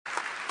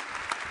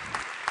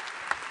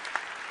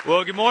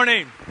Well, good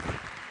morning.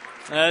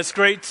 It's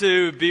great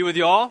to be with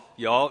y'all.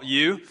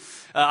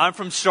 I'm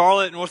from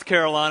Charlotte, North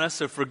Carolina,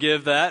 so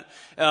forgive that.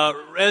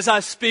 As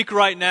I speak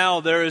right now,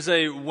 there is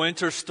a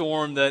winter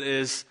storm that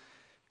is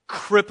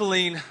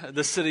crippling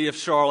the city of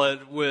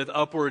Charlotte with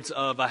upwards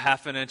of a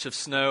half an inch of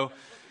snow.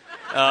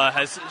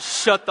 Has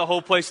shut the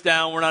whole place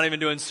down. We're not even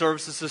doing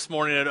services this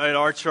morning at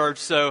our church,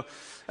 so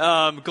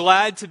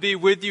glad to be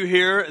with you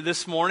here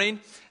this morning,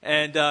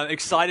 and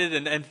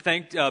excited and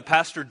thank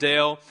Pastor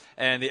Dale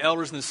and the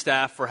elders and the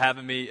staff for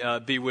having me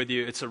be with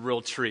you. It's a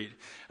real treat.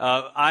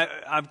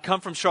 I've come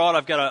from Charlotte.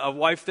 I've got a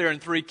wife there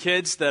and 3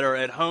 kids that are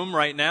at home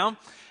right now,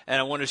 and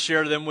I want to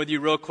share them with you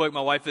real quick.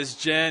 My wife is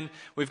Jen.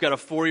 We've got a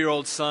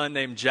 4-year-old son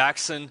named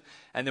Jackson,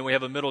 and then we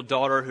have a middle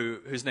daughter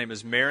whose name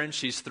is Marin.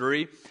 She's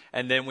 3,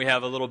 and then we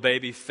have a little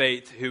baby,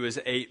 Faith, who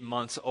is 8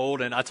 months old.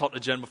 And I talked to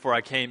Jen before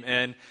I came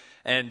in,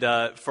 and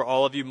for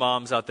all of you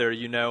moms out there,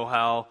 you know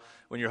how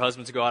when your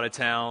husbands go out of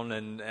town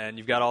and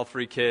you've got all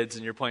 3 kids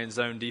and you're playing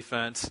zone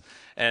defense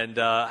and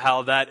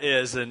how that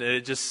is. And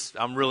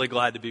I'm really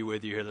glad to be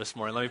with you here this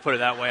morning. Let me put it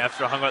that way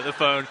after I hung up the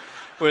phone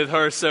with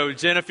her. So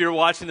Jen, if you're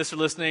watching this or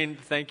listening,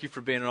 thank you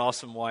for being an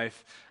awesome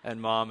wife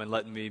and mom and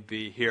letting me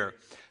be here.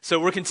 So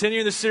we're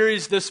continuing the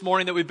series this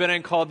morning that we've been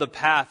in called The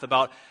Path,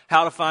 about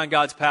how to find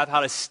God's path,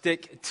 how to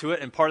stick to it.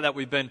 And part of that,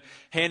 we've been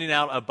handing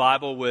out a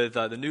Bible with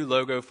the new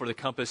logo for the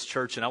Compass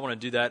Church. And I want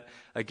to do that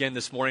again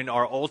this morning,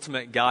 our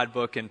ultimate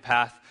guidebook and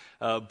path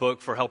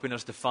book for helping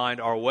us to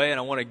find our way. And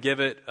I want to give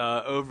it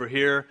over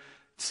here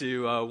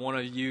to one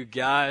of you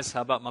guys. How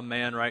about my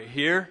man right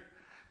here?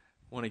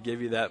 I want to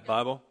give you that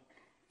Bible.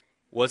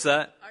 What's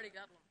that? I already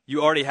got one.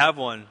 You already have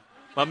one.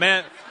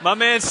 My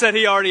man said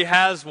he already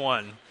has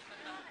one.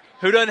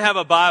 Who doesn't have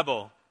a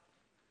Bible?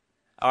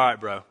 All right,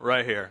 bro,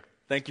 right here.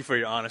 Thank you for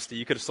your honesty.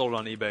 You could have sold it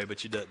on eBay,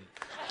 but you didn't.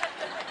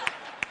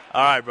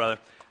 All right, brother.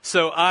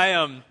 So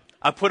I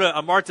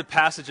marked a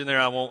passage in there.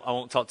 I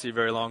won't talk to you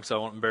very long, so I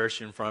won't embarrass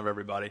you in front of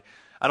everybody.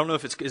 I don't know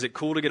if is it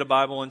cool to get a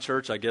Bible in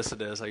church? I guess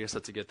it is. I guess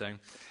that's a good thing.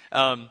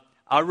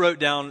 I wrote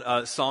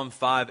down Psalm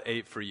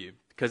 5:8 for you,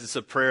 because it's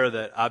a prayer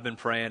that I've been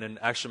praying, and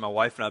actually my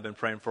wife and I have been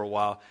praying for a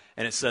while.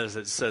 And it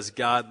says,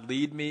 God,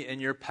 lead me in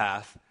your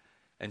path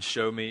and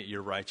show me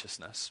your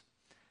righteousness.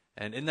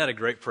 And isn't that a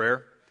great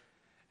prayer?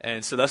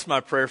 And so that's my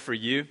prayer for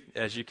you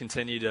as you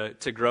continue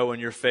to grow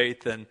in your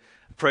faith, and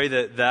pray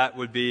that that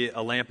would be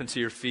a lamp unto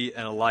your feet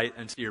and a light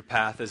unto your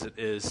path as it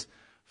is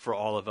for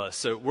all of us.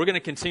 So we're going to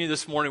continue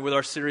this morning with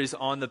our series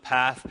on the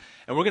path,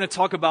 and we're going to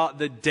talk about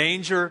the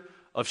danger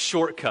of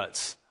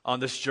shortcuts on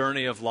this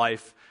journey of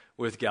life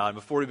with God.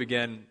 Before we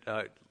begin,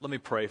 let me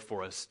pray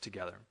for us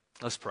together.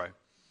 Let's pray.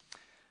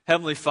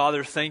 Heavenly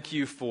Father, thank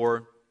you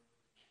for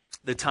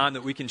the time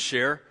that we can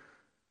share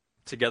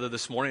together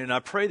this morning. And I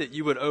pray that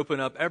you would open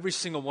up every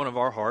single one of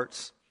our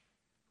hearts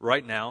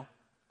right now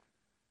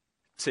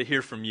to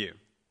hear from you.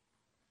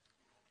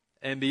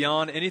 And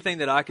beyond anything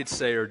that I could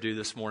say or do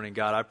this morning,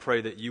 God, I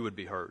pray that you would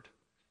be heard.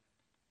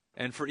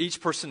 And for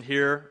each person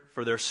here,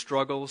 for their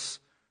struggles,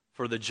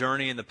 for the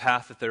journey and the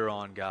path that they're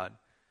on, God,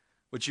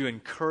 would you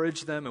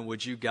encourage them and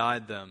would you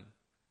guide them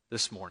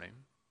this morning?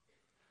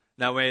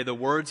 Now may the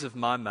words of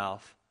my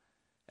mouth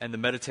and the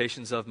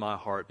meditations of my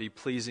heart be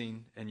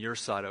pleasing in your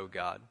sight, O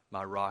God,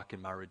 my rock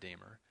and my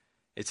redeemer.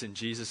 It's in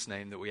Jesus'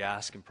 name that we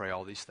ask and pray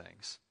all these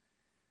things.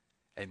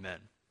 Amen.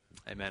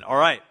 Amen. All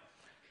right.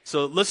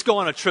 So let's go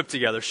on a trip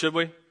together, should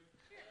we?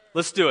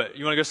 Let's do it.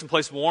 You want to go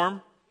someplace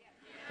warm?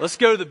 Let's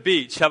go to the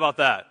beach. How about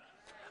that?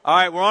 All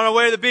right, we're on our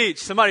way to the beach.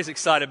 Somebody's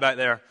excited back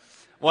there.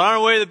 We're on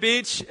our way to the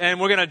beach, and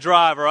we're going to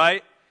drive, all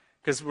right?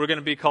 Because we're going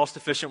to be cost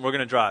efficient. We're going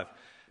to drive.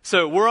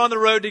 So we're on the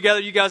road together.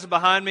 You guys are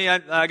behind me.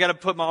 I got to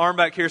put my arm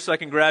back here so I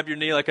can grab your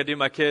knee like I do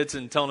my kids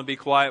and tell them to be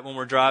quiet when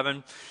we're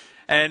driving.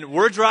 And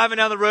we're driving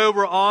down the road.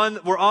 We're on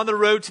the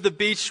road to the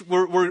beach.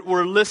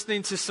 We're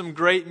listening to some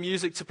great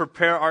music to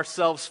prepare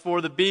ourselves for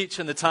the beach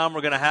and the time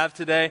we're going to have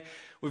today.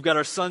 We've got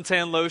our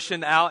suntan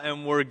lotion out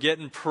and we're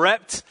getting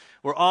prepped.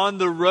 We're on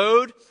the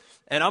road,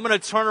 and I'm going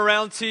to turn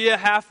around to you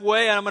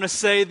halfway and I'm going to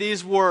say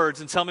these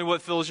words and tell me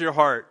what fills your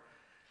heart.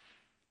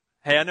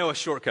 Hey, I know a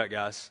shortcut,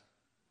 guys.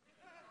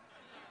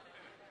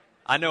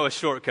 I know a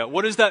shortcut.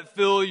 What does that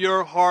fill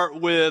your heart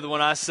with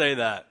when I say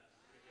that?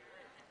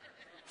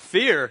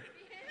 Fear.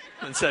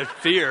 It said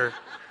fear.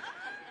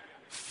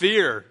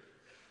 Fear.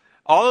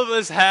 All of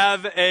us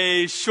have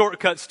a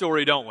shortcut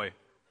story, don't we?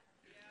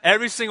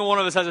 Every single one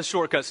of us has a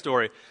shortcut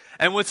story.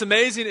 And what's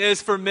amazing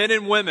is for men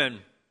and women,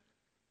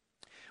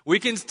 we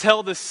can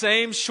tell the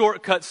same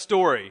shortcut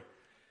story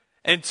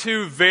in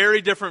 2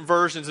 very different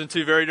versions in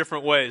 2 very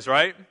different ways,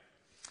 right?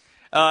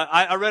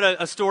 I read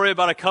a story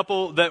about a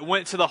couple that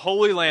went to the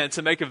Holy Land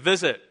to make a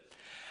visit.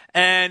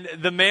 And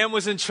the man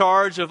was in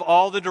charge of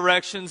all the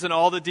directions and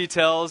all the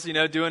details,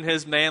 doing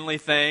his manly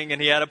thing.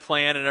 And he had a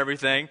plan and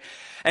everything.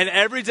 And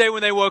every day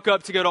when they woke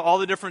up to go to all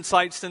the different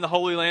sites in the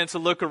Holy Land to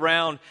look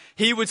around,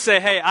 he would say,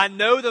 hey, I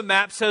know the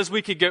map says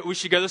we should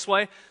go this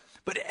way,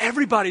 but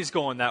everybody's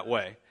going that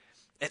way.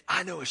 And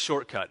I know a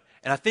shortcut.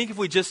 And I think if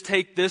we just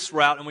take this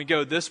route and we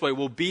go this way,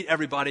 we'll beat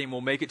everybody and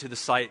we'll make it to the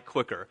site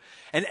quicker.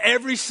 And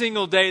every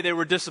single day they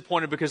were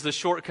disappointed because the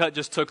shortcut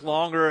just took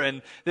longer,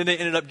 and then they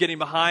ended up getting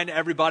behind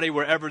everybody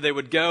wherever they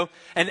would go.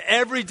 And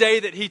every day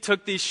that he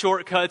took these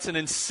shortcuts and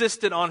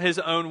insisted on his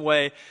own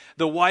way,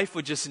 the wife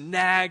would just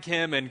nag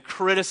him and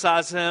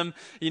criticize him,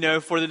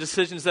 for the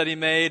decisions that he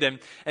made.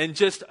 And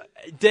just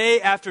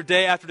day after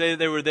day after day that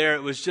they were there,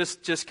 it was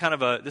just kind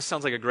of this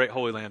sounds like a great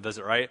Holy Land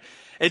visit, right?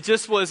 It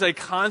just was a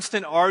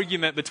constant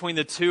argument between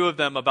the two of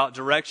them about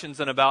directions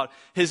and about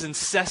his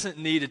incessant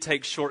need to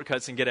take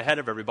shortcuts and get ahead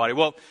of everybody.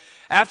 Well,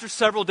 after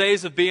several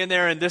days of being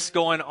there and this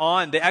going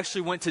on, they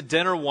actually went to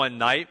dinner one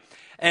night,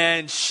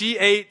 and she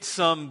ate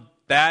some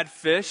bad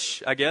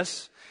fish, I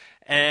guess,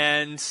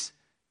 and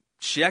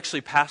she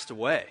actually passed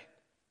away.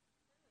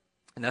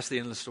 And that's the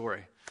end of the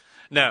story.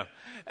 No.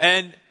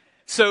 And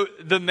so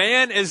the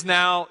man is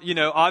now,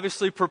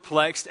 obviously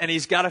perplexed, and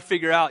he's got to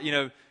figure out,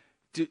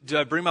 do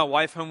I bring my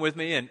wife home with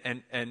me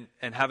and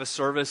have a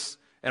service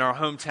in our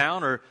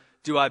hometown, or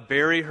do I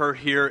bury her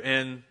here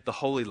in the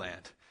Holy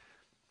Land?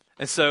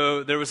 And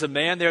so there was a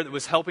man there that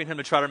was helping him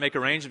to try to make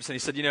arrangements, and he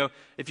said,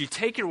 if you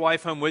take your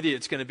wife home with you,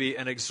 it's going to be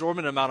an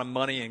exorbitant amount of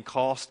money and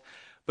cost,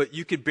 but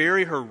you could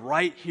bury her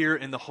right here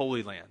in the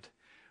Holy Land,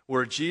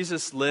 where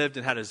Jesus lived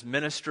and had his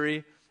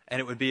ministry,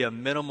 and it would be a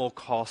minimal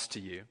cost to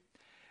you.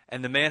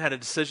 And the man had a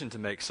decision to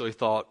make, so he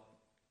thought,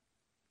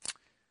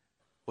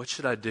 what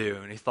should I do?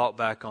 And he thought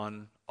back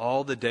on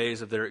all the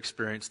days of their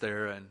experience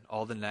there and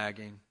all the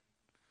nagging,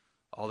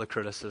 all the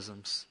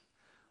criticisms,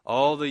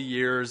 all the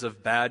years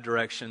of bad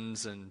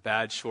directions and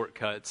bad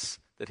shortcuts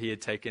that he had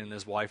taken, and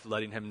his wife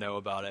letting him know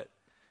about it.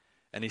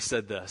 And he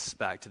said this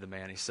back to the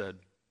man. He said,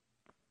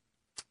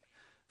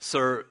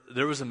 "Sir,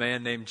 there was a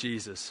man named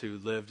Jesus who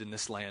lived in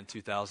this land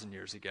 2,000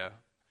 years ago.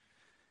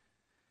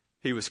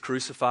 He was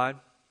crucified.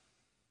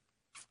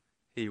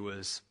 He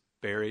was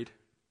buried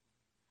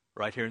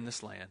right here in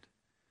this land.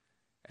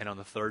 And on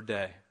the third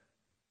day,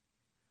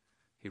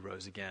 he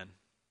rose again.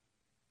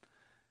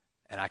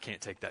 And I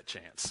can't take that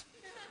chance."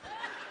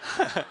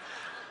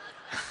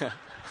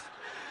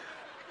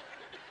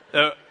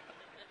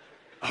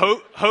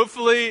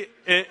 Hopefully,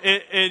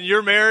 in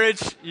your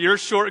marriage, your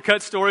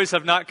shortcut stories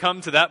have not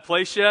come to that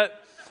place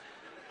yet.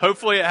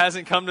 Hopefully, it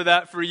hasn't come to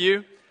that for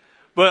you.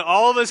 But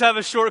all of us have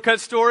a shortcut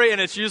story,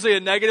 and it's usually a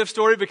negative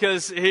story,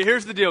 because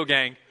here's the deal,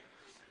 gang.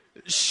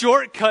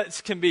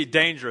 Shortcuts can be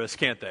dangerous,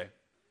 can't they?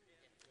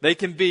 They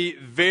can be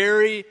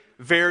very,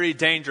 very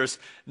dangerous.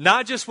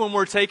 Not just when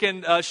we're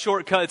taking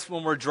shortcuts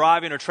when we're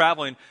driving or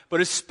traveling,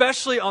 but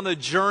especially on the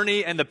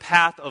journey and the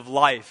path of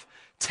life.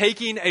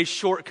 Taking a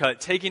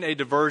shortcut, taking a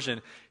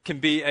diversion can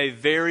be a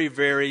very,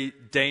 very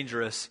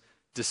dangerous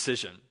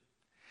decision.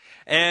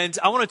 And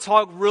I want to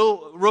talk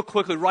real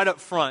quickly right up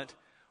front.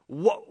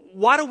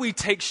 Why do we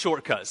take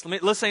shortcuts?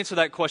 Let's answer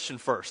that question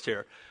first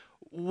here.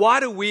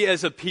 Why do we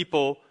as a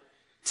people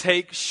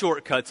take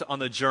shortcuts on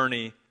the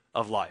journey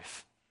of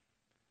life?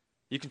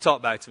 You can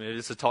talk back to me.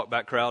 It's a talk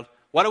back crowd.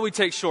 Why do we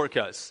take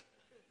shortcuts?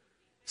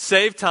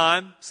 Save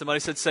time. Somebody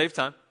said save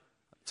time.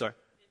 Sorry.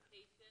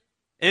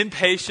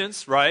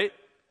 Impatience, right?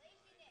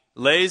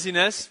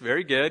 Laziness.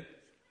 Very good.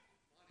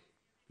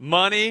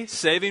 Money.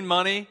 Saving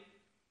money.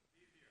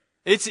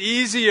 It's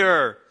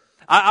easier.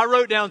 I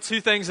wrote down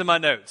 2 things in my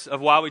notes of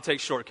why we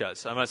take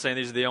shortcuts. I'm not saying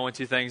these are the only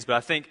 2 things, but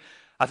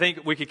I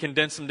think we could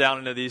condense them down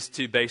into these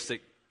 2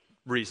 basic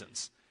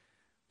reasons.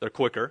 They're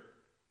quicker.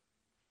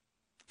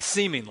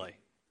 Seemingly.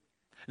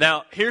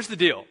 Now, here's the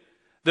deal.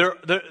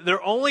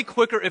 They're only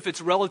quicker if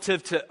it's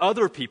relative to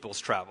other people's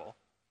travel.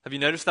 Have you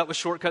noticed that with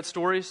shortcut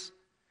stories?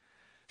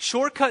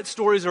 Shortcut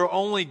stories are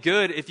only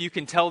good if you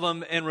can tell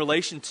them in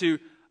relation to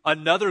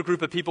another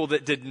group of people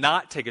that did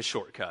not take a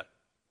shortcut.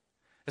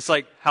 It's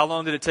like, how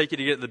long did it take you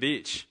to get to the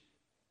beach?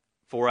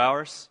 4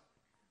 hours?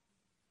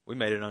 We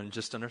made it on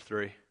just under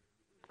 3.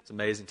 It's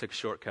amazing. Took a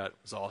shortcut. It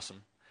was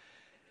awesome.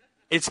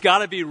 It's got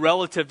to be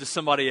relative to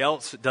somebody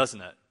else,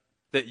 doesn't it?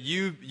 That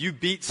you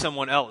beat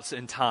someone else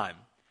in time.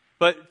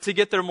 But to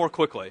get there more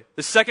quickly.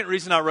 The second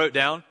reason I wrote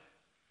down,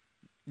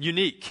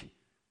 unique.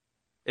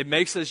 It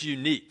makes us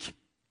unique.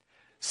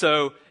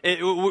 So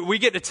we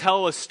get to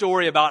tell a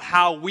story about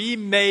how we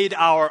made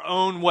our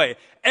own way.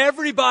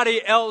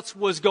 Everybody else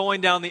was going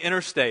down the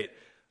interstate,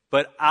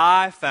 but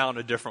I found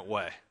a different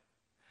way.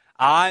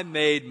 I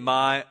made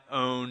my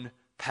own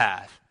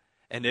path,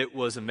 and it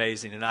was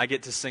amazing. And I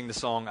get to sing the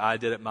song, "I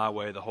Did It My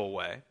Way," the whole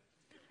way.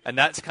 And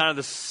that's kind of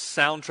the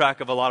soundtrack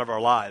of a lot of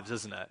our lives,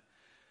 isn't it?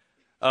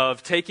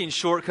 Of taking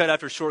shortcut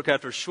after shortcut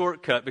after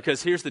shortcut,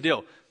 because here's the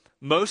deal.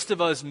 Most of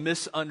us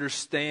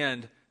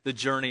misunderstand the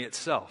journey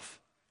itself.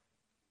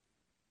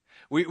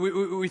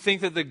 We think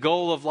that the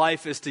goal of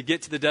life is to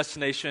get to the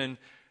destination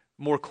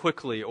more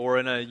quickly or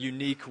in a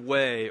unique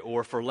way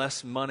or for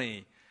less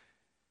money.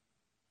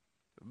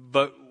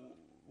 But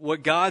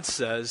what God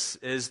says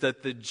is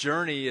that the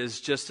journey is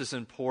just as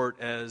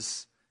important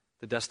as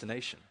the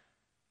destination.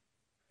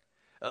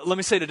 Let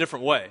me say it a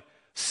different way.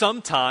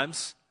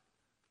 Sometimes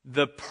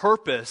the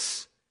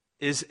purpose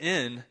is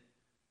in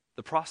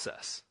the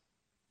process.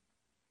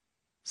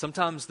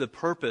 Sometimes the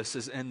purpose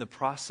is in the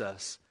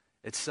process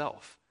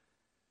itself.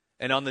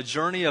 And on the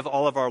journey of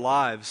all of our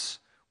lives,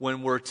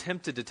 when we're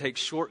tempted to take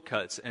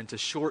shortcuts and to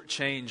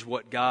shortchange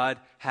what God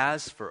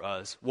has for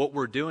us, what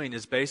we're doing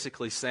is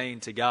basically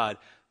saying to God,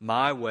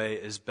 my way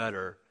is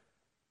better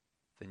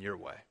than your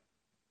way.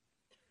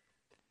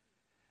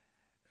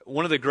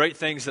 One of the great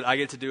things that I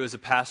get to do as a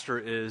pastor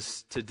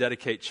is to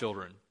dedicate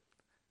children.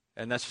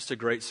 And that's just a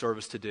great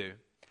service to do.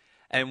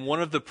 And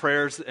one of the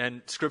prayers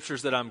and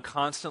scriptures that I'm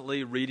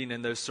constantly reading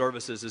in those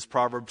services is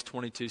Proverbs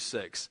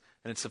 22:6.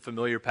 And it's a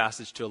familiar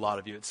passage to a lot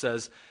of you. It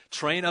says,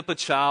 train up a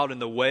child in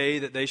the way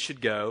that they should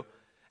go,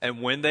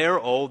 and when they are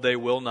old, they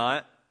will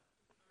not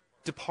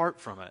depart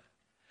from it.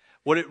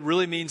 What it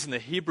really means in the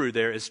Hebrew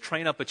there is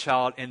train up a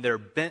child in their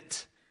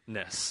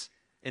bentness,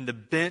 in the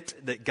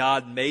bent that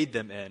God made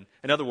them in.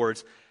 In other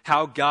words,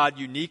 how God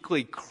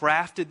uniquely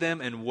crafted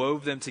them and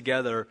wove them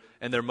together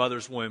in their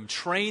mother's womb.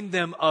 Train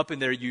them up in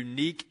their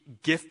unique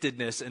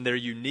giftedness and their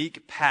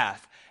unique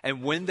path.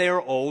 And when they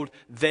are old,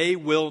 they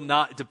will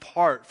not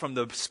depart from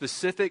the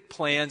specific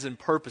plans and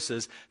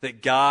purposes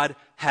that God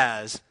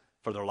has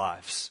for their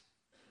lives.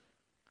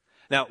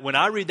 Now, when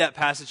I read that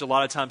passage a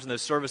lot of times in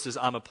those services,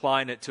 I'm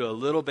applying it to a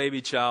little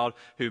baby child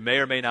who may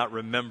or may not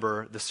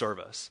remember the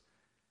service.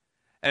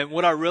 And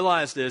what I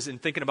realized is, in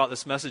thinking about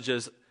this message,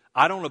 is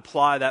I don't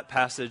apply that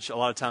passage a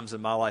lot of times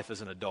in my life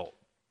as an adult.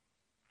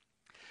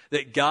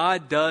 That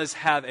God does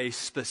have a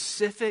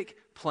specific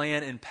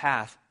plan and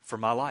path for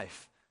my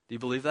life. Do you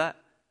believe that?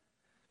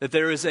 That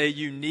there is a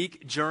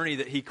unique journey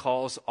that He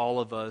calls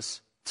all of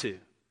us to.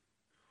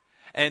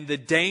 And the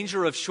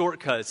danger of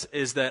shortcuts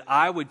is that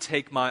I would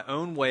take my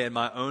own way and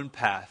my own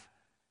path,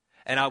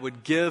 and I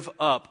would give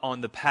up on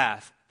the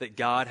path that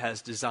God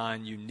has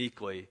designed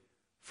uniquely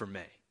for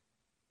me.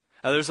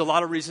 Now, there's a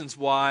lot of reasons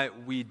why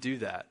we do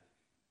that.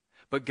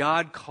 But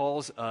God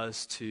calls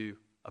us to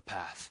a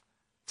path,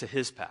 to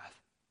His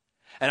path.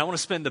 And I want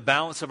to spend the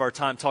balance of our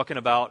time talking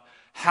about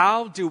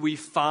how do we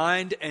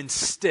find and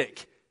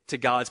stick to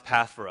God's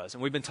path for us.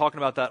 And we've been talking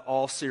about that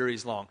all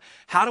series long.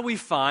 How do we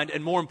find,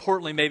 and more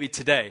importantly maybe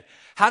today,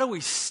 how do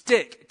we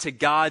stick to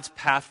God's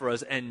path for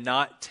us and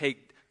not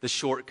take the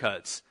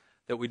shortcuts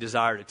that we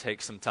desire to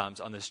take sometimes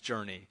on this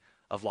journey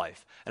of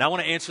life? And I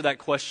want to answer that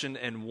question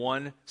in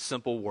one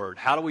simple word.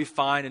 How do we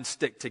find and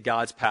stick to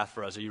God's path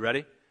for us? Are you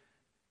ready?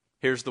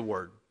 Here's the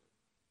word.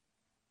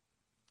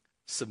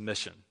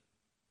 Submission.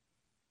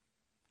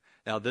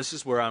 Now, this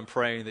is where I'm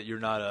praying that you're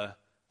not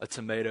a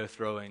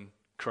tomato-throwing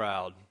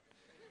crowd.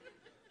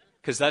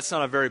 Because that's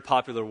not a very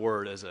popular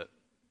word, is it?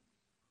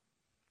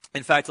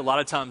 In fact, a lot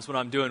of times when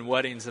I'm doing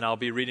weddings and I'll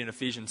be reading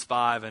Ephesians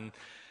 5 and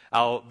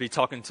I'll be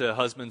talking to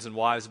husbands and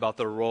wives about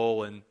their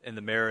role in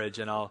the marriage,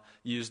 and I'll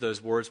use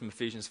those words from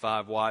Ephesians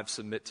 5, wives,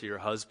 submit to your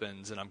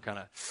husbands, and I'm kind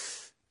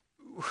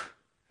of,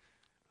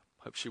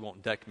 hope she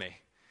won't deck me.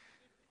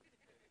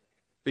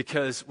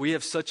 Because we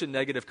have such a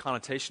negative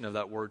connotation of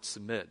that word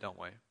submit, don't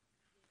we?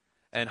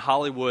 And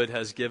Hollywood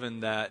has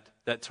given that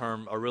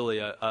term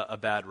a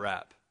bad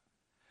rap.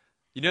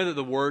 You know that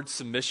the word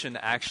submission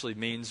actually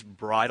means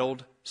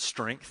bridled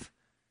strength?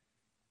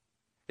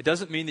 It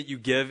doesn't mean that you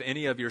give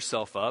any of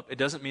yourself up. It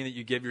doesn't mean that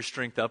you give your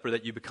strength up or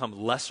that you become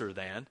lesser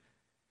than.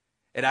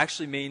 It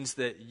actually means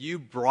that you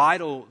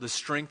bridle the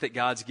strength that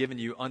God's given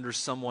you under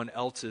someone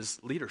else's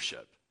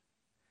leadership.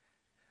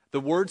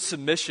 The word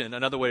submission,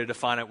 another way to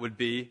define it would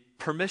be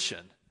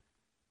permission.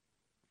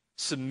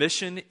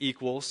 Submission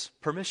equals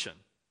permission.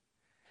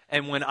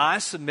 And when I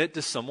submit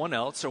to someone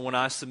else, or when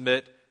I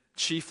submit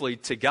chiefly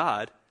to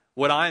God,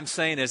 what I am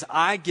saying is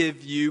I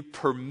give you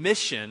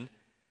permission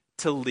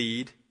to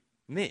lead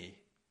me.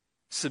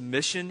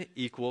 Submission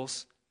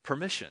equals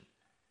permission.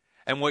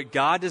 And what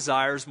God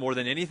desires more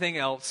than anything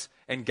else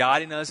in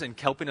guiding us and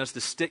helping us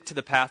to stick to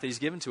the path He's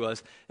given to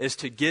us is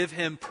to give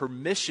Him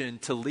permission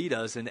to lead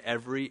us in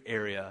every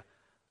area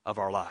of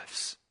our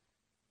lives.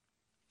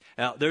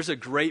 Now, there's a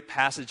great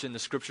passage in the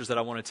Scriptures that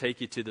I want to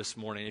take you to this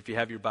morning. If you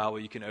have your Bible,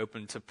 you can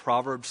open to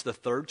Proverbs, the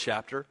 3rd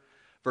chapter,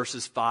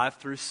 verses 5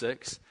 through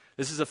 6.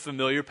 This is a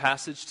familiar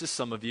passage to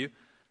some of you,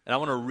 and I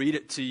want to read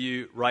it to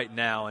you right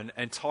now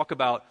and talk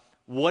about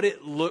what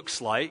it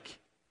looks like,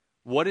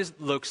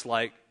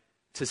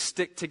 to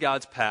stick to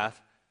God's path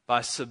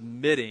by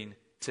submitting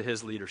to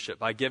His leadership,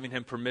 by giving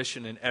Him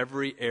permission in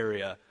every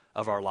area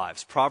of our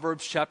lives.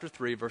 Proverbs chapter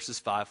 3, verses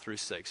 5 through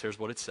 6. Here's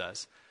what it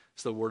says.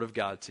 It's the word of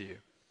God to you.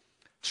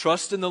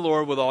 Trust in the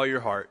Lord with all your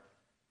heart.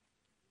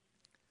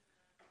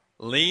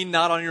 Lean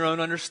not on your own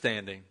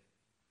understanding.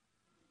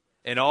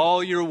 In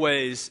all your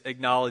ways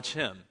acknowledge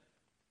Him,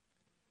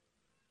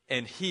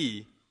 and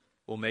He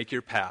will make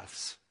your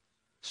paths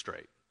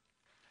straight.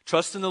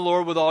 Trust in the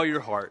Lord with all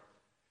your heart.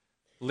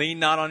 Lean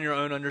not on your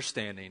own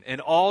understanding. In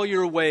all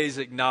your ways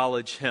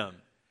acknowledge Him,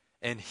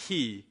 and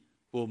He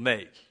will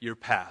make your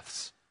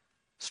paths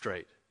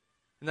straight.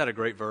 Isn't that a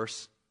great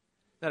verse?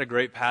 Isn't that a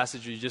great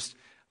passage?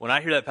 When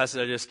I hear that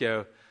passage, I just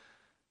go,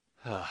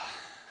 oh,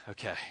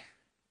 okay.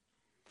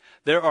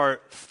 There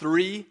are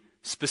 3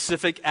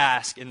 specific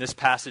asks in this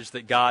passage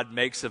that God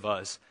makes of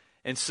us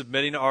in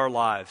submitting our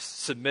lives,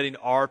 submitting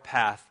our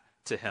path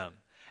to him.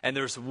 And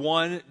there's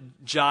one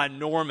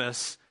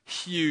ginormous,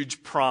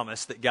 huge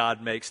promise that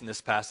God makes in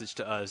this passage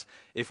to us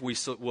if we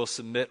will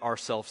submit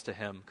ourselves to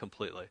him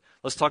completely.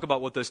 Let's talk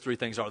about what those three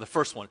things are. The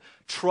first one,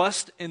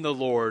 trust in the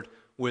Lord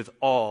with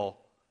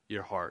all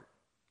your heart.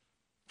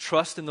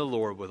 Trust in the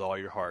Lord with all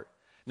your heart.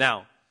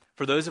 Now,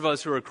 for those of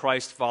us who are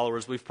Christ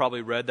followers, we've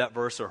probably read that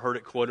verse or heard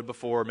it quoted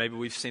before. Maybe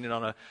we've seen it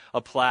on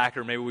a plaque,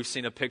 or maybe we've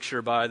seen a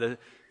picture by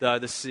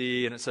the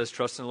sea, and it says,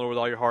 trust in the Lord with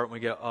all your heart. And we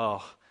go,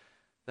 oh,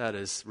 that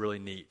is really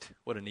neat.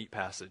 What a neat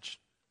passage.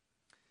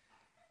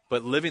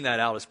 But living that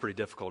out is pretty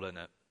difficult, isn't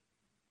it?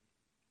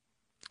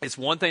 It's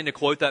one thing to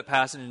quote that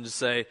passage and to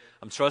say,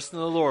 I'm trusting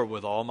the Lord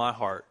with all my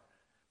heart.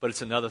 But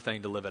it's another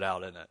thing to live it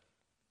out, isn't it?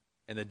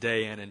 In the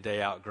day in and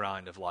day out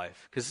grind of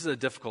life. Because this is a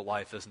difficult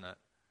life, isn't it?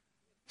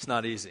 It's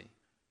not easy.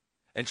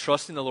 And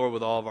trusting the Lord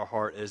with all of our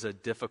heart is a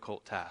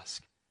difficult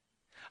task.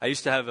 I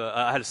had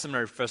a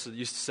seminary professor that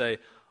used to say,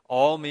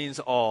 all means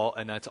all,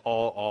 and that's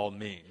all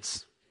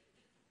means.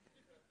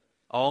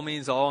 All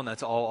means all, and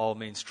that's all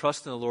means.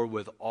 Trust in the Lord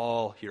with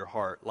all your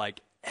heart, like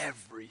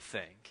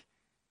everything.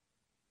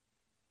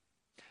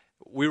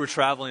 We were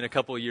traveling a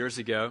couple of years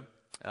ago,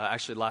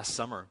 actually last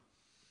summer,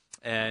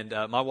 and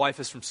my wife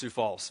is from Sioux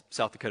Falls,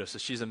 South Dakota, so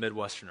she's a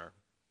Midwesterner.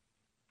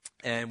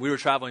 And we were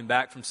traveling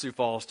back from Sioux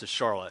Falls to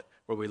Charlotte,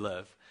 where we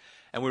live.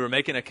 And we were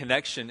making a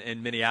connection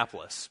in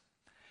Minneapolis.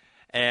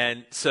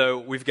 And so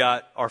we've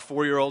got our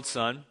 4-year-old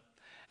son,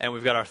 and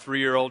we've got our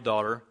 3-year-old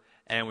daughter,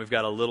 and we've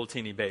got a little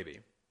teeny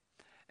baby.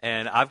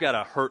 And I've got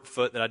a hurt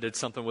foot that I did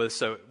something with,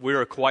 so we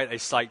were quite a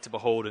sight to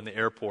behold in the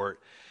airport.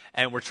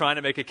 And we're trying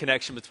to make a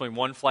connection between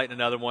one flight and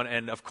another one,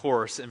 and of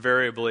course,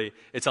 invariably,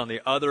 it's on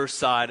the other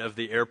side of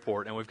the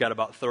airport, and we've got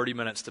about 30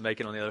 minutes to make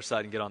it on the other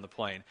side and get on the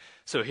plane.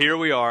 So here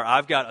we are.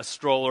 I've got a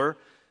stroller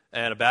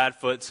and a bad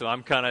foot, so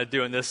I'm kind of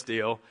doing this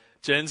deal.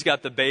 Jen's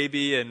got the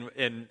baby, and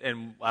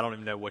I don't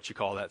even know what you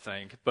call that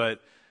thing,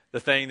 but the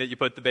thing that you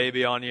put the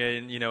baby on you,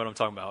 and you know what I'm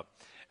talking about.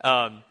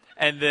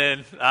 And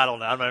then, I don't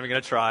know, I'm not even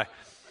going to try.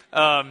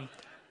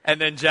 And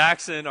then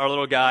Jackson, our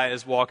little guy,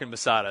 is walking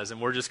beside us,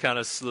 and we're just kind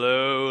of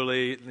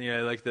slowly,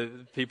 like the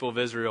people of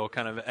Israel,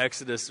 kind of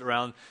exodus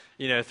around,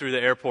 through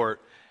the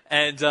airport.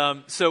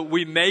 And so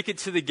we make it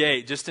to the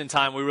gate just in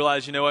time. We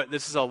realize, you know what,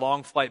 this is a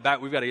long flight back.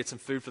 We've got to get some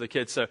food for the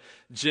kids. So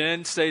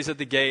Jen stays at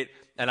the gate,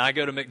 and I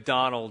go to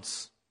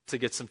McDonald's to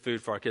get some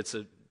food for our kids.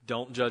 So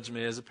don't judge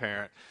me as a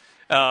parent.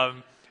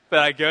 But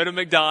I go to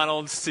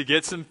McDonald's to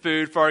get some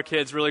food for our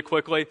kids really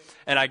quickly,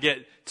 and I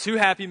get 2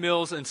 Happy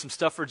Meals and some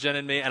stuff for Jen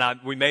and me, and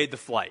we made the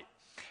flight.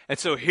 And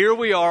so here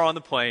we are on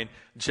the plane.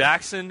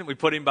 Jackson, we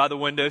put him by the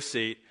window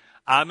seat.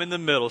 I'm in the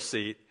middle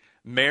seat.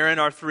 Marin,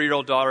 our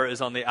 3-year-old daughter,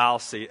 is on the aisle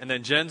seat. And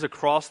then Jen's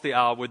across the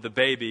aisle with the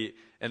baby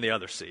in the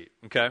other seat,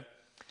 okay?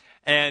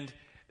 And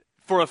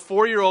for a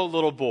 4-year-old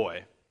little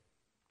boy,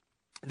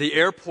 the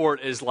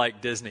airport is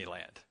like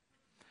Disneyland.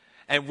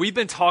 And we've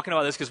been talking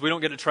about this because we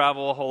don't get to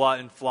travel a whole lot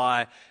and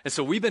fly. And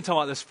so we've been talking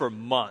about this for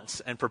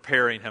months and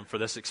preparing him for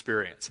this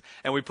experience.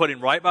 And we put him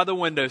right by the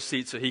window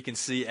seat so he can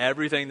see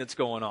everything that's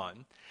going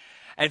on.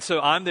 And so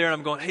I'm there and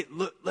I'm going, hey,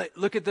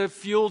 look at the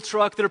fuel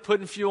truck. They're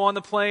putting fuel on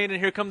the plane. And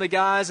here come the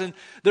guys and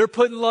they're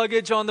putting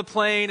luggage on the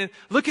plane. And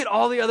look at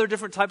all the other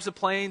different types of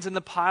planes and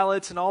the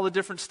pilots and all the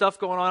different stuff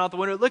going on out the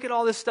window. Look at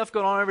all this stuff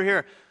going on over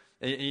here.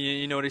 And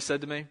you know what he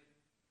said to me?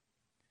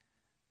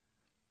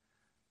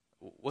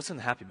 What's in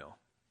the Happy Meal?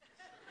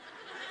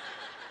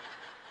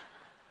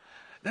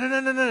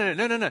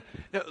 No.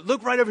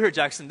 Look right over here,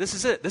 Jackson. This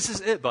is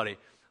it, buddy.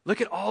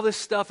 Look at all this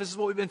stuff. This is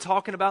what we've been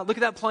talking about. Look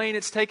at that plane.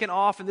 It's taken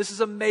off, and this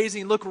is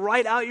amazing. Look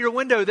right out your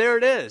window. There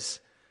it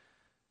is.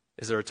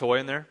 Is there a toy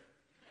in there?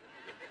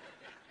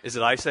 Is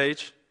it Ice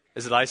Age?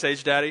 Is it Ice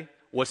Age, Daddy?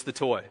 What's the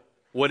toy?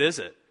 What is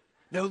it?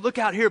 No, look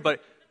out here.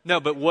 But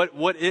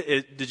what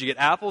did you get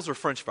apples or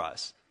French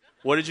fries?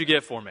 What did you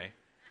get for me?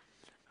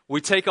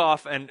 We take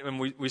off, and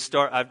we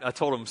start. I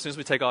told him, as soon as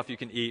we take off, you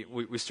can eat.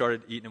 We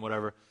started eating and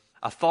whatever.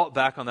 I thought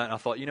back on that, and I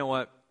thought, you know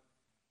what?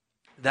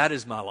 That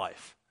is my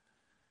life.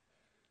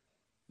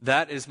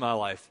 That is my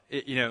life.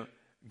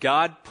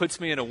 God puts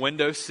me in a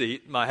window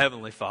seat, my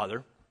Heavenly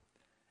Father,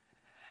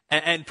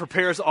 and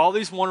prepares all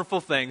these wonderful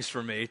things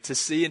for me to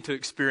see and to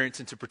experience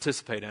and to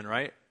participate in,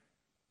 right?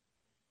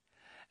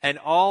 And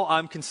all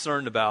I'm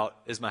concerned about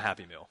is my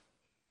Happy Meal.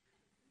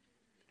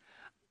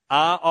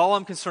 All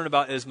I'm concerned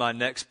about is my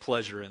next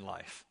pleasure in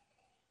life.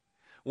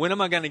 When am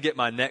I going to get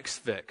my next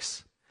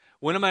fix?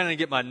 When am I going to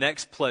get my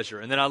next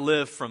pleasure? And then I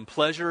live from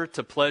pleasure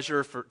to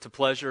pleasure to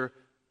pleasure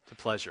to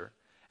pleasure.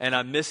 And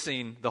I'm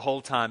missing the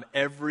whole time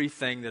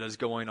everything that is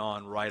going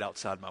on right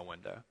outside my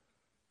window.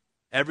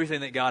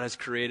 Everything that God has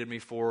created me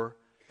for,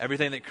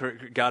 everything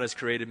that God has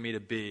created me to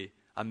be,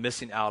 I'm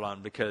missing out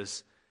on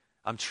because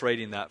I'm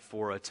trading that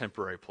for a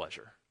temporary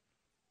pleasure.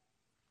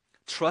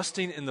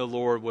 Trusting in the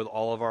Lord with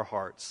all of our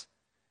hearts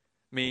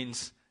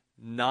means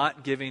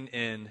not giving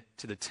in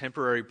to the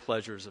temporary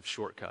pleasures of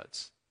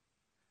shortcuts,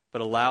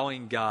 but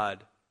allowing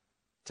God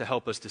to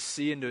help us to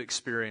see and to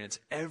experience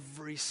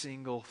every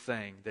single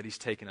thing that He's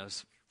taken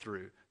us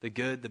through, the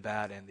good, the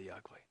bad, and the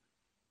ugly.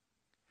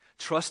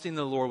 Trusting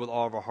the Lord with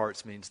all of our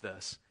hearts means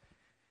this.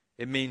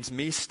 It means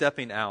me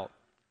stepping out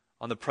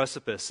on the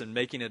precipice and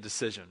making a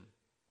decision.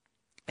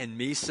 And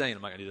me saying,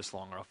 I'm not going to do this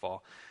long or I'll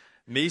fall.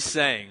 Me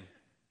saying,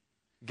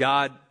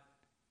 God,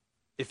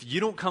 if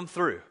you don't come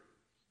through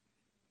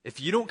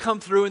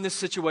in this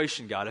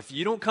situation, God, if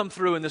you don't come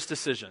through in this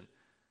decision,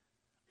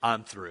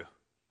 I'm through.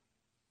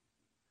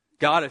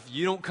 God, if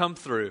you don't come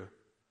through,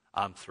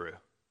 I'm through.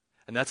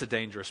 And that's a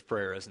dangerous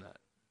prayer, isn't it?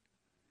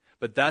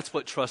 But that's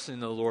what trusting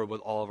the Lord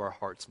with all of our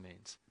hearts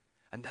means.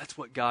 And that's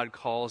what God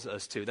calls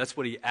us to. That's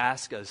what he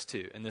asks us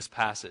to in this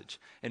passage.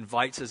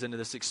 Invites us into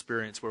this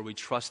experience where we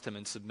trust him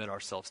and submit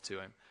ourselves to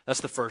him.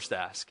 That's the first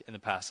ask in the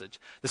passage.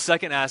 The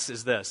second ask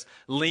is this: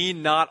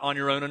 lean not on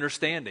your own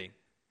understanding.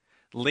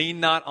 Lean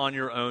not on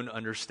your own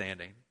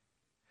understanding.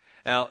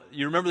 Now,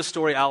 you remember the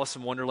story Alice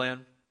in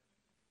Wonderland?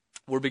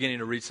 We're beginning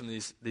to read some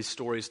of these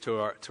stories to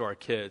our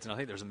kids, and I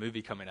think there's a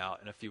movie coming out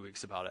in a few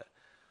weeks about it.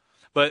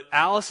 But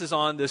Alice is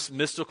on this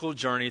mystical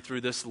journey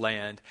through this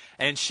land,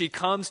 and she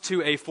comes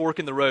to a fork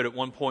in the road at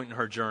one point in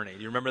her journey. Do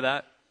you remember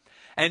that?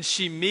 And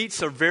she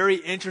meets a very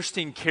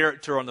interesting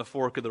character on the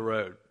fork of the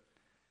road.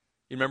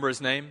 You remember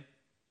his name?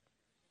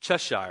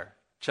 Cheshire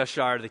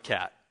the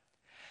cat.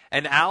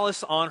 And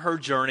Alice, on her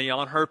journey,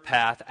 on her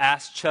path,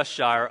 asks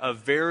Cheshire a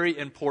very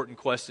important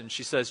question.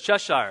 She says,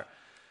 Cheshire,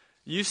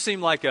 you seem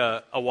like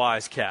a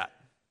wise cat.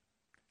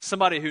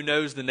 Somebody who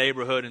knows the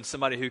neighborhood and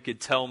somebody who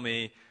could tell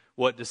me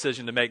what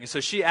decision to make. And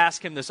so she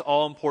asked him this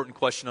all-important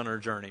question on her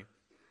journey.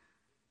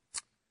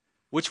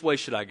 Which way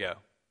should I go?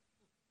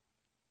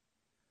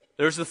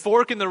 There's the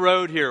fork in the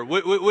road here.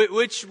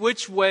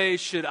 Which way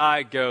should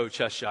I go,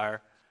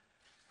 Cheshire?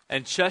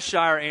 And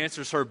Cheshire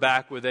answers her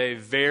back with a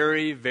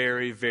very,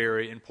 very,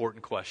 very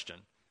important question.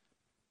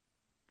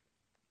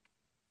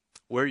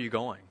 Where are you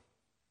going?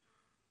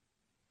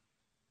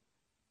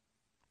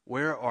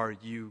 Where are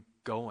you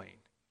going?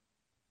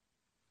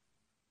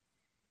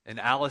 And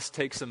Alice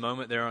takes a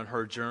moment there on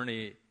her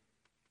journey,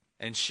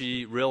 and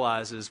she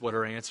realizes what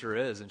her answer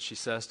is, and she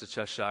says to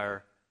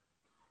Cheshire,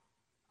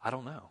 I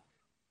don't know.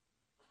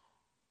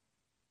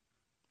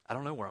 I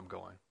don't know where I'm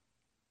going.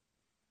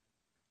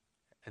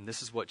 And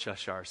this is what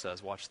Cheshire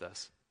says. Watch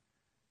this.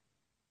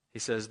 He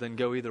says, then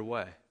go either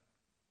way,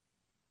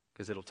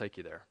 because it'll take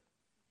you there.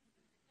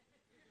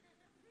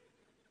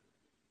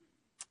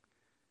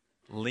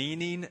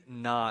 Leaning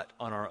not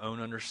on our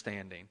own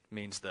understanding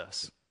means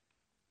this.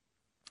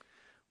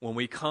 When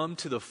we come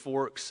to the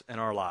forks in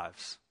our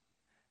lives,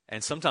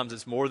 and sometimes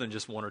it's more than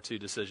just one or two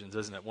decisions,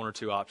 isn't it? One or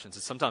two options.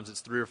 And sometimes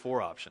it's 3 or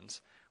 4 options.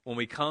 When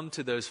we come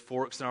to those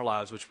forks in our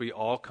lives, which we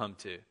all come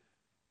to,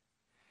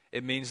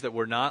 it means that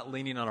we're not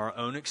leaning on our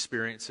own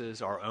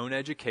experiences, our own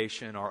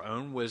education, our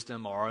own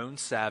wisdom, our own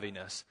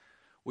savviness.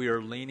 We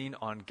are leaning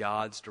on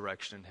God's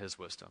direction and his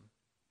wisdom.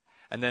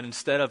 And then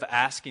instead of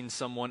asking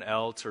someone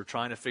else or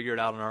trying to figure it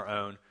out on our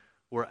own,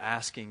 we're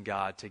asking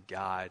God to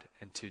guide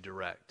and to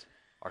direct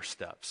our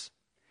steps.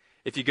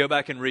 If you go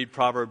back and read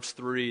Proverbs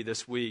 3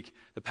 this week,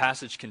 the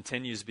passage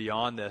continues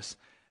beyond this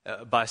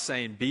by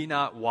saying, be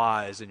not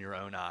wise in your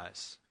own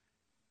eyes.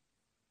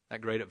 Isn't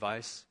that great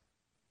advice?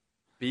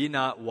 Be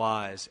not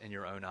wise in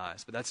your own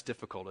eyes. But that's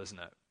difficult, isn't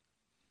it?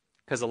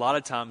 Because a lot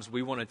of times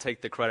we want to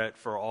take the credit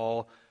for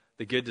all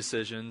the good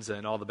decisions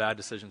and all the bad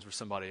decisions for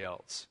somebody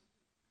else.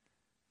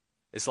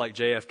 It's like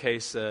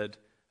JFK said,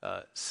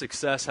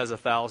 success has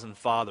 1,000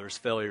 fathers,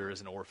 failure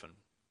is an orphan.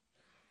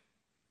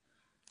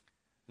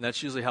 And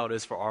that's usually how it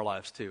is for our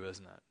lives too,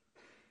 isn't it?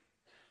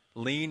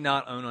 Lean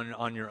not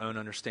on your own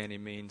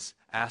understanding means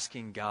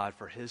asking God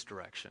for his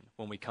direction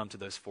when we come to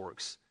those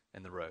forks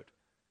in the road.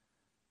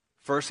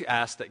 First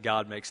ask that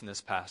God makes in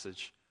this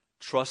passage,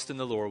 trust in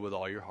the Lord with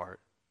all your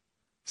heart.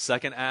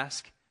 Second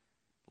ask,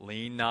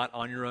 lean not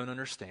on your own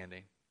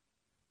understanding.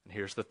 And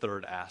here's the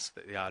third ask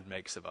that God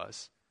makes of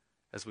us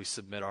as we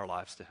submit our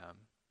lives to him.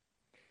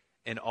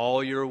 In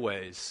all your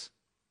ways,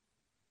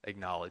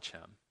 acknowledge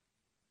him.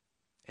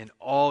 In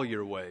all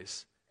your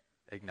ways,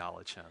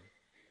 acknowledge him.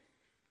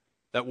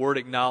 That word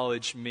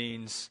acknowledge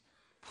means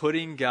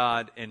putting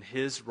God in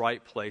his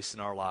right place in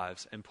our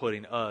lives and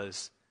putting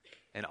us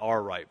in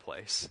our right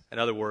place. In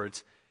other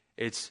words,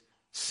 it's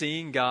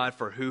seeing God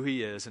for who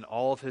he is in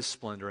all of his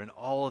splendor and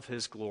all of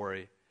his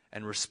glory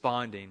and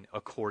responding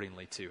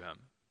accordingly to him.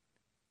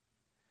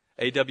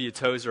 A.W.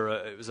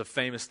 Tozer was a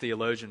famous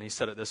theologian. He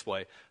said it this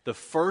way: the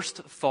first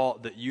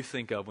thought that you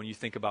think of when you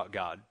think about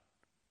God,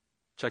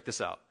 check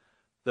this out.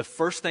 The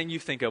first thing you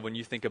think of when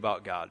you think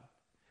about God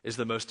is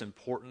the most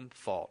important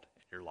thought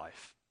in your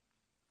life.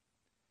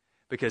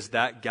 Because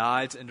that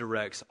guides and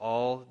directs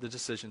all the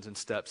decisions and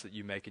steps that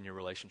you make in your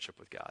relationship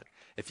with God.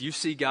 If you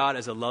see God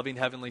as a loving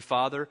Heavenly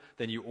Father,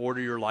 then you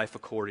order your life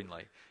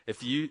accordingly.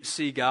 If you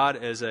see God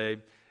as a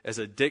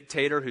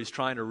dictator who's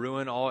trying to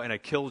ruin all and a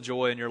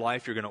killjoy in your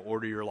life, you're going to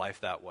order your life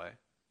that way.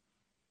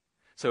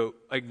 So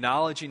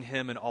acknowledging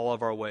him in all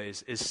of our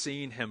ways is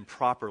seeing him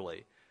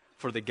properly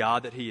for the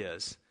God that he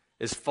is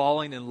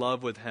falling in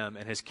love with him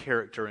and his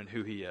character and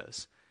who he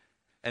is,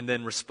 and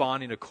then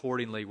responding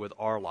accordingly with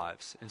our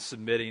lives and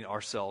submitting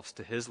ourselves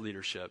to his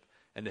leadership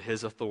and to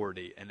his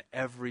authority in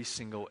every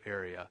single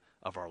area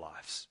of our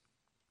lives.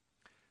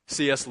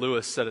 C.S.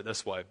 Lewis said it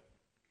this way.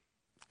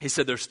 He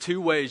said there's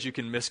two ways you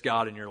can miss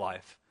God in your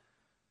life.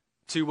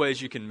 Two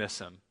ways you can miss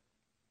him.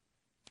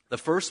 The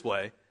first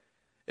way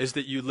is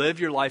that you live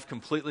your life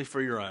completely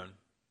for your own.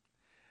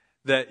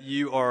 That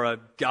you are a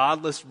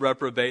godless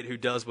reprobate who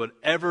does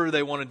whatever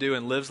they want to do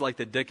and lives like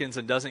the Dickens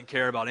and doesn't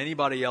care about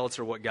anybody else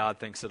or what God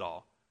thinks at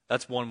all.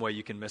 That's one way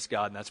you can miss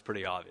God, and that's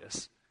pretty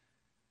obvious.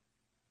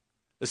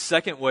 The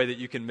second way that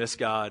you can miss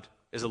God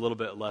is a little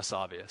bit less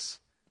obvious.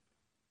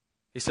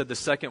 He said the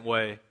second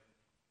way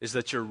is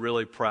that you're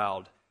really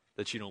proud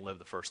that you don't live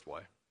the first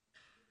way.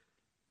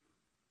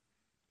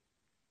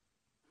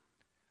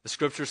 The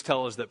scriptures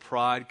tell us that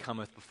pride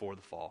cometh before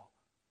the fall.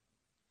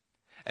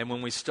 And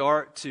when we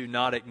start to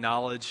not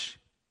acknowledge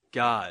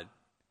God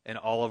in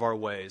all of our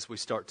ways, we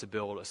start to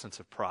build a sense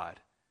of pride.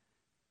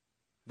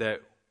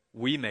 That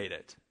we made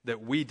it,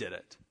 that we did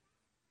it,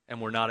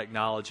 and we're not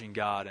acknowledging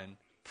God and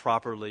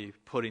properly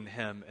putting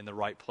him in the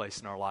right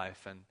place in our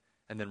life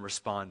and then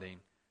responding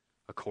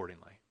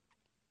accordingly.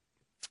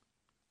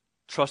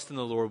 Trust in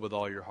the Lord with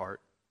all your heart.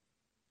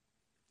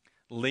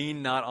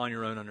 Lean not on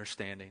your own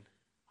understanding.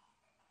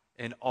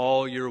 In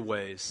all your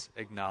ways,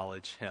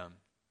 acknowledge him.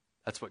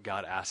 That's what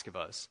God asks of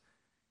us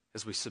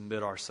as we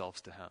submit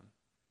ourselves to him.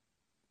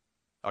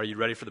 Are you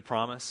ready for the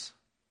promise?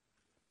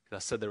 Because I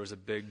said there was a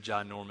big,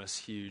 ginormous,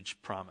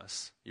 huge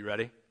promise. You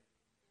ready?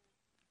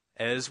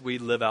 As we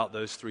live out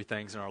those three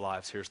things in our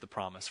lives, here's the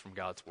promise from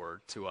God's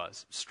word to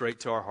us. Straight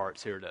to our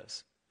hearts, here it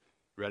is.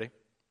 Ready?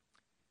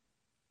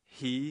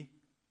 He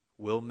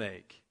will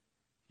make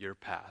your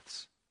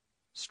paths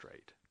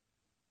straight.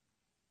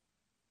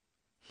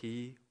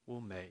 He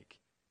will make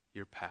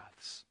your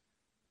paths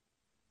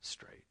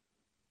straight.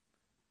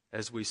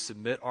 As we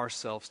submit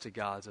ourselves to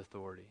God's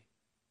authority,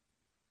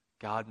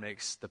 God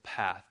makes the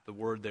path, the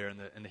word there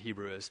in the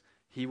Hebrew is,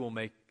 he will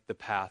make the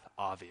path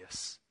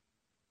obvious.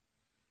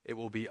 It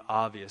will be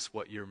obvious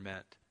what you're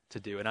meant to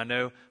do. And I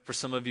know for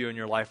some of you in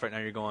your life right now,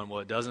 you're going,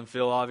 well, it doesn't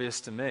feel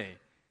obvious to me.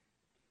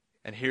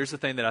 And here's the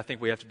thing that I think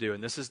we have to do,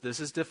 and this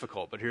is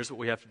difficult, but here's what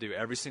we have to do,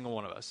 every single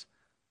one of us.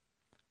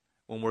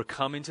 When we're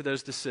coming to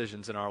those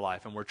decisions in our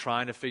life and we're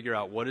trying to figure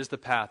out what is the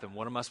path and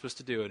what am I supposed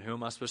to do and who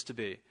am I supposed to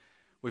be,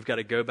 we've got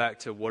to go back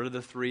to what are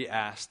the three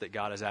asks that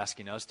God is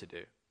asking us to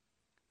do.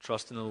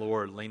 Trust in the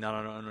Lord, lean not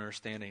on our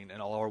understanding,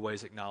 in all our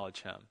ways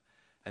acknowledge him.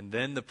 And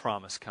then the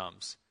promise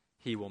comes,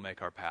 he will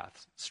make our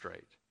paths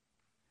straight.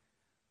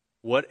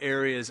 What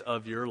areas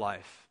of your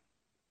life,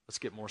 let's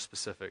get more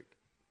specific,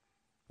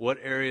 what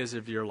areas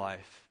of your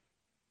life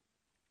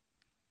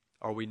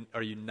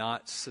are you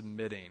not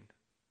submitting,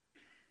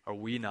 are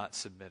we not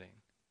submitting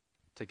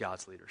to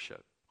God's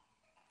leadership?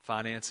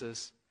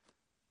 Finances,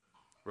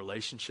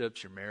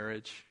 relationships, your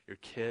marriage, your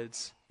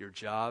kids, your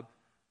job.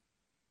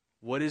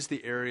 What is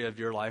the area of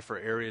your life or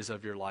areas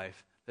of your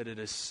life that it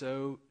is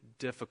so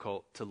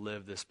difficult to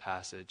live this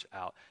passage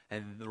out?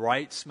 And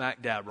right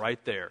smack dab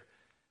right there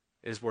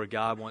is where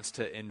God wants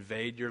to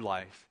invade your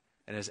life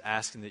and is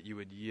asking that you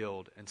would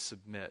yield and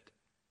submit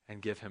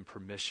and give him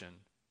permission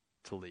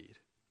to lead.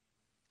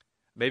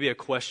 Maybe a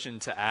question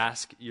to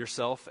ask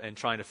yourself and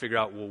trying to figure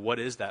out, well, what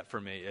is that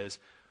for me, is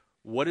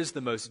what is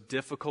the most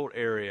difficult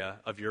area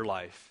of your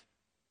life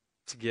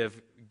to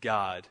give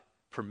God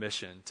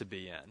permission to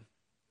be in?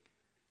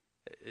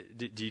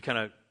 Do you kind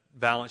of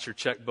balance your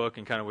checkbook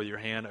and kind of with your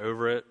hand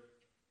over it?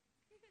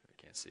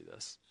 I can't see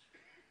this.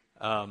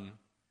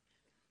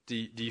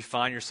 Do you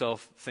find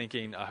yourself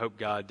thinking, I hope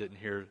God didn't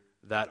hear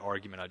that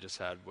argument I just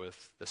had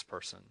with this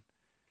person?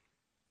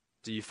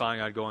 Do you find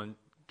God going,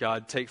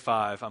 God, take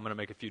 5, I'm going to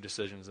make a few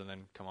decisions and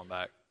then come on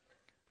back,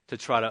 to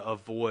try to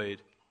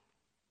avoid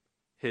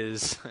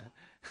his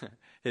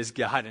his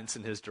guidance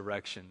and his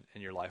direction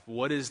in your life?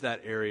 What is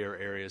that area or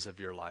areas of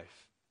your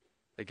life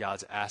that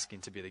God's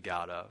asking to be the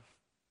God of?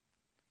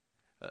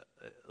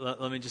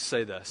 Let me just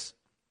say this.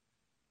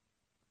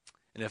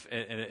 And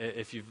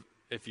if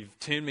you've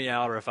tuned me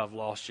out or if I've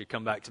lost you,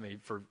 come back to me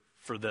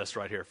for this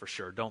right here for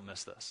sure. Don't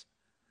miss this.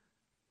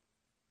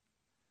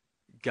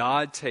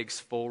 God takes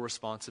full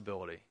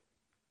responsibility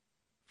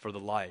for the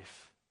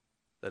life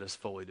that is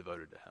fully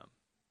devoted to him.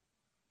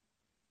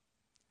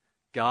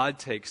 God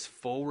takes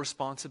full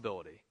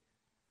responsibility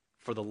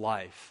for the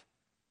life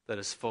that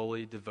is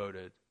fully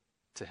devoted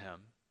to him.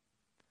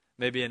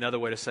 Maybe another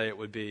way to say it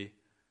would be,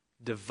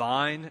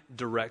 divine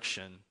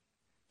direction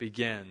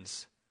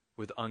begins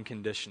with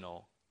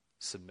unconditional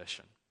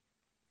submission.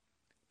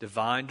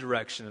 Divine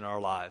direction in our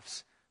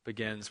lives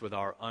begins with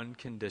our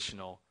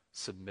unconditional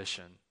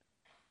submission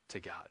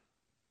to God.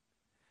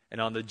 And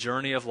on the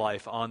journey of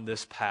life, on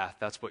this path,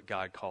 that's what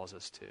God calls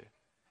us to.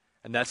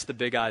 And that's the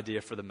big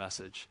idea for the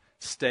message.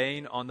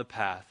 Staying on the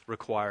path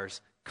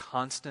requires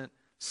constant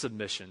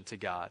submission to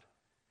God.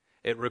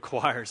 It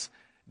requires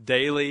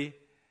daily,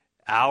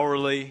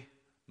 hourly,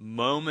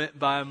 moment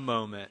by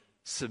moment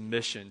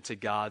submission to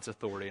God's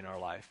authority in our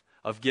life,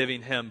 of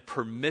giving him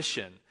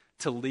permission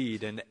to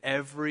lead in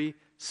every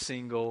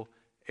single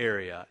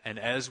area. And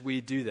as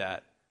we do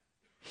that,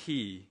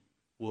 he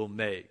will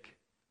make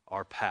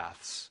our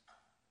paths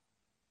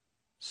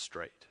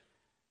straight.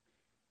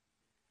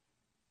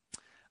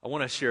 I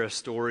want to share a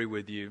story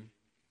with you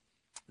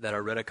that I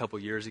read a couple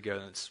years ago,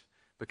 and it's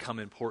become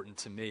important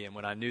to me. And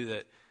when I knew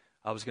that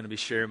I was going to be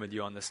sharing with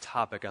you on this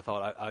topic, I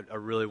thought I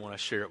really want to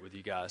share it with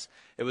you guys.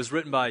 It was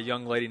written by a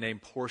young lady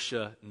named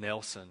Portia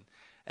Nelson,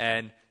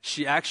 and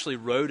she actually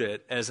wrote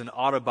it as an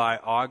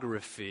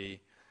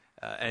autobiography,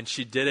 and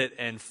she did it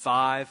in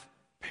 5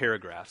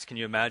 paragraphs. Can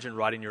you imagine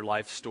writing your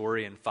life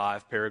story in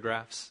 5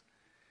 paragraphs?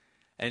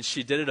 And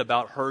she did it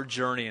about her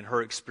journey and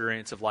her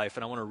experience of life,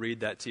 and I want to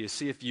read that to you.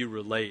 See if you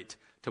relate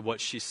to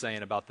what she's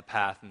saying about the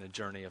path and the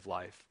journey of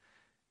life.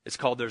 It's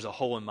called There's a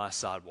Hole in My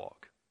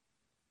Sidewalk.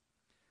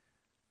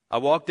 I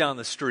walk down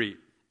the street.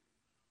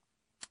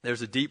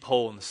 There's a deep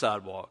hole in the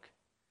sidewalk.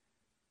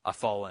 I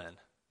fall in.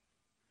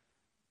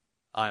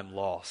 I am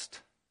lost.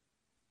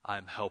 I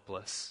am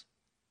helpless.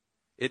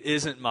 It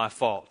isn't my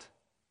fault.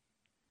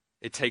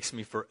 It takes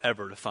me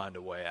forever to find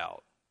a way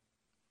out.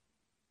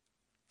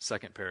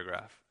 Second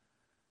paragraph.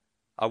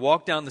 I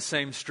walk down the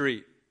same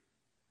street.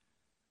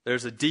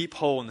 There's a deep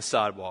hole in the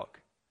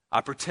sidewalk.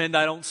 I pretend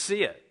I don't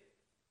see it.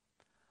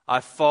 I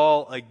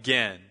fall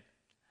again.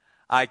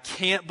 I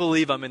can't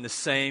believe I'm in the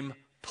same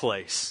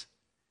place.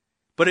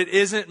 But it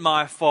isn't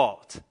my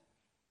fault.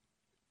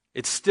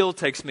 It still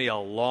takes me a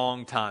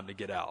long time to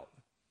get out.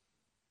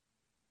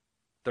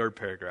 Third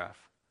paragraph.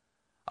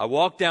 I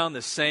walk down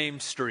the same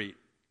street.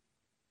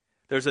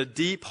 There's a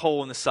deep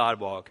hole in the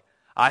sidewalk.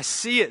 I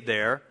see it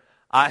there.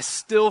 I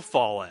still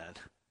fall in.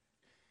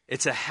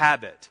 It's a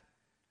habit.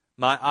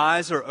 My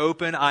eyes are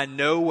open. I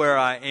know where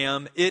I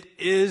am. It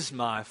is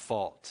my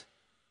fault.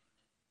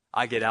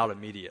 I get out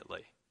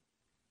immediately.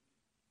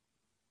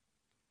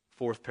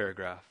 Fourth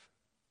paragraph.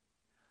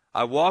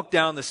 I walk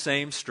down the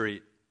same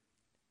street.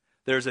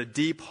 There's a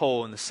deep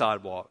hole in the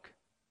sidewalk.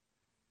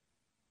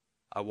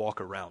 I walk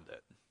around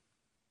it.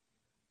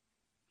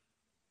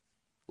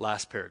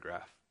 Last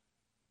paragraph.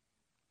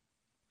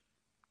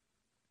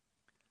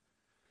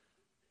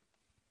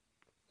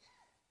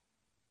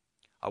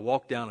 I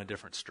walk down a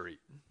different street.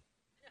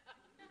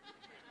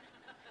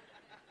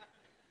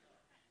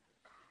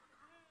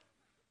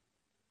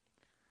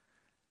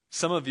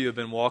 Some of you have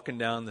been walking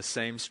down the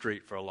same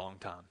street for a long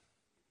time.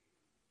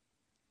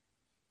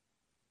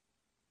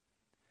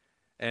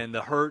 And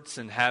the hurts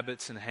and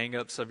habits and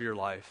hang-ups of your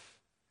life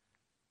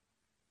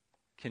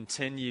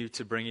continue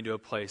to bring you to a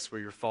place where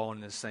you're falling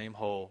in the same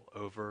hole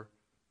over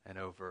and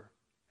over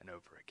and over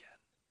again.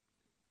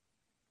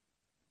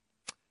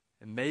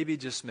 And maybe,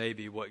 just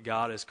maybe, what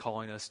God is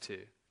calling us to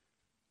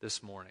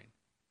this morning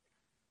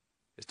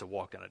is to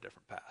walk down a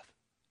different path.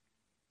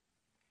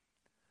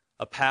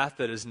 A path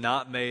that is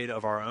not made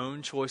of our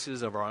own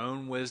choices, of our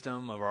own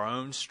wisdom, of our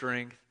own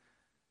strength,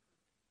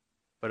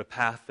 but a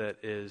path that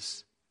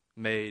is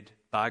made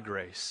by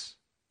grace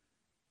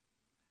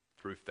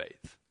through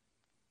faith.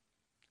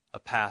 A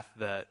path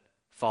that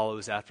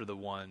follows after the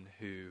one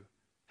who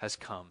has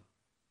come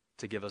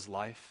to give us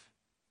life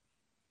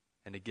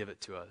and to give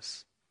it to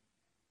us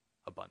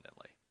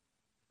abundantly.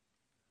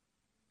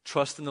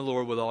 Trust in the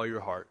Lord with all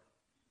your heart.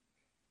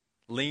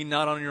 Lean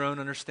not on your own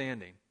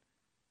understanding.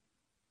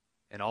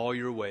 In all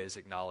your ways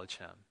acknowledge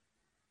Him,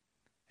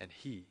 and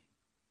He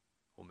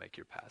will make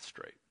your path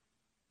straight.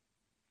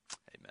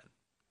 Amen.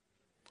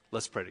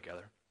 Let's pray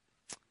together.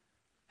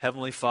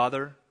 Heavenly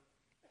Father,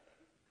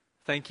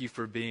 thank you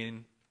for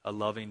being a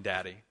loving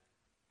daddy.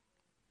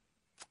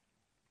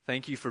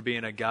 Thank you for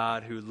being a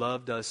God who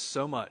loved us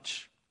so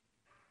much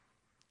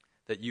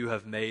that you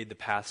have made the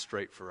path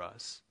straight for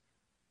us.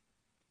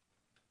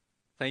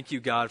 Thank you,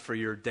 God, for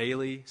your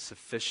daily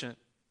sufficient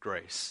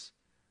grace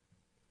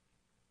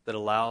that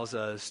allows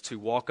us to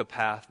walk a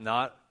path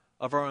not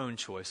of our own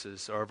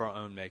choices or of our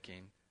own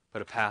making,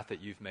 but a path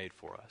that you've made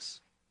for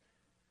us.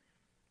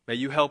 May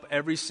you help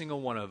every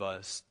single one of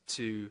us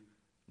to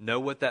know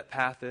what that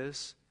path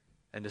is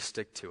and to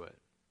stick to it.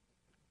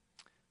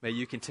 May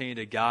you continue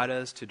to guide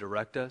us, to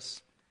direct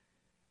us,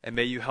 and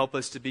may you help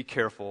us to be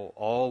careful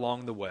all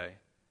along the way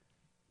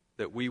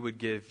that we would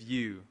give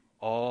you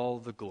all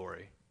the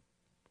glory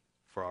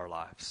for our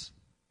lives.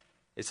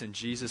 It's in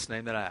Jesus'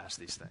 name that I ask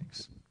these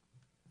things.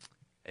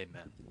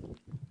 Amen.